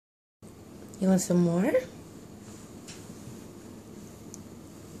You want some more?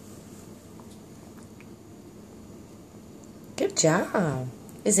 Good job.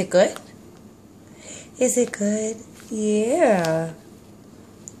 Is it good? Is it good? Yeah.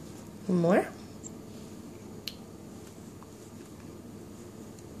 More?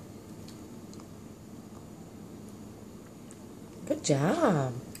 Good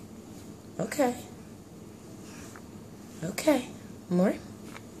job. Okay. Okay. More?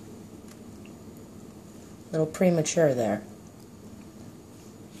 A little premature there.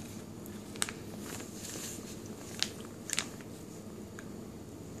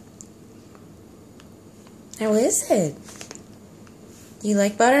 How is it? You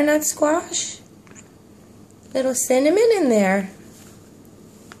like butternut squash? Little cinnamon in there.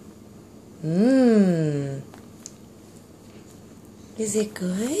 Mmm. Is it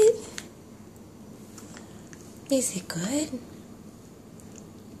good? Is it good?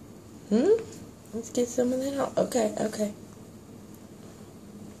 Let's get some of that out. Okay, okay.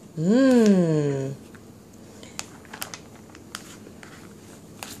 Mmm.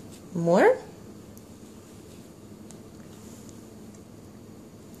 More?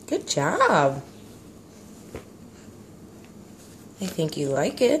 Good job. I think you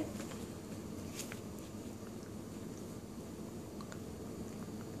like it.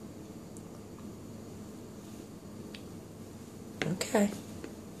 Okay.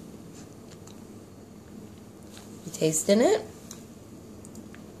 You tasting it?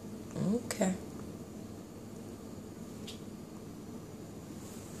 Okay.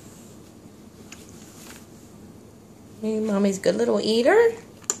 Hey, Mommy's good little eater.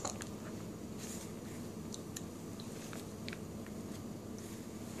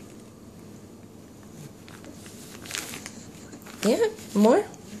 Yeah, more?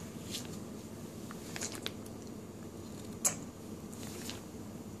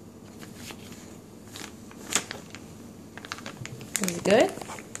 Is it good?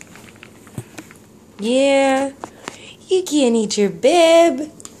 Yeah. You can't eat your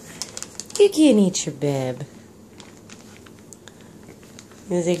bib. You can't eat your bib.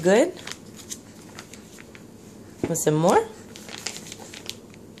 Is it good? Want some more?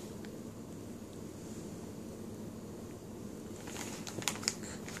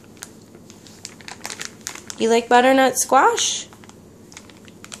 You like butternut squash?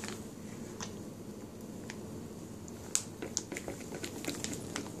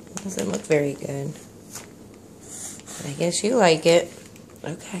 Doesn't look very good. I guess you like it.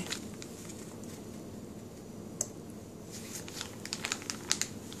 Okay.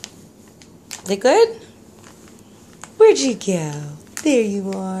 Is it good? Where'd you go? There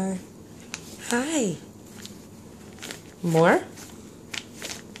you are. Hi. More?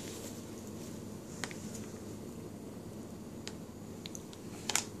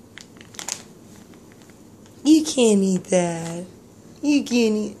 You can't eat that. You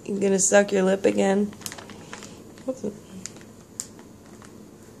can't eat. You gonna suck your lip again? What's it?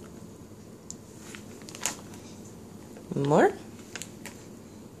 More?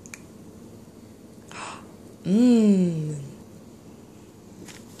 Mmm.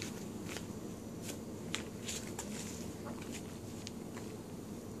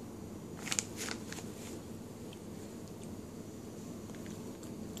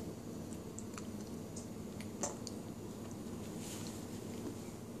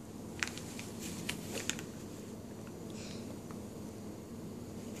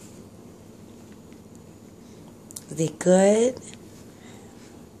 Is it good?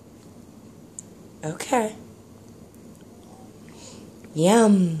 Okay.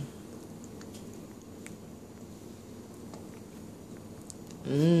 Yum.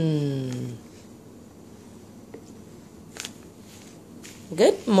 Mmm.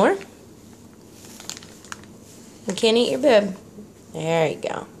 Good? More? You can't eat your bib. There you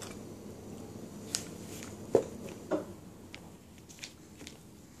go.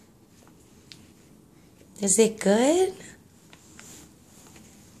 Is it good?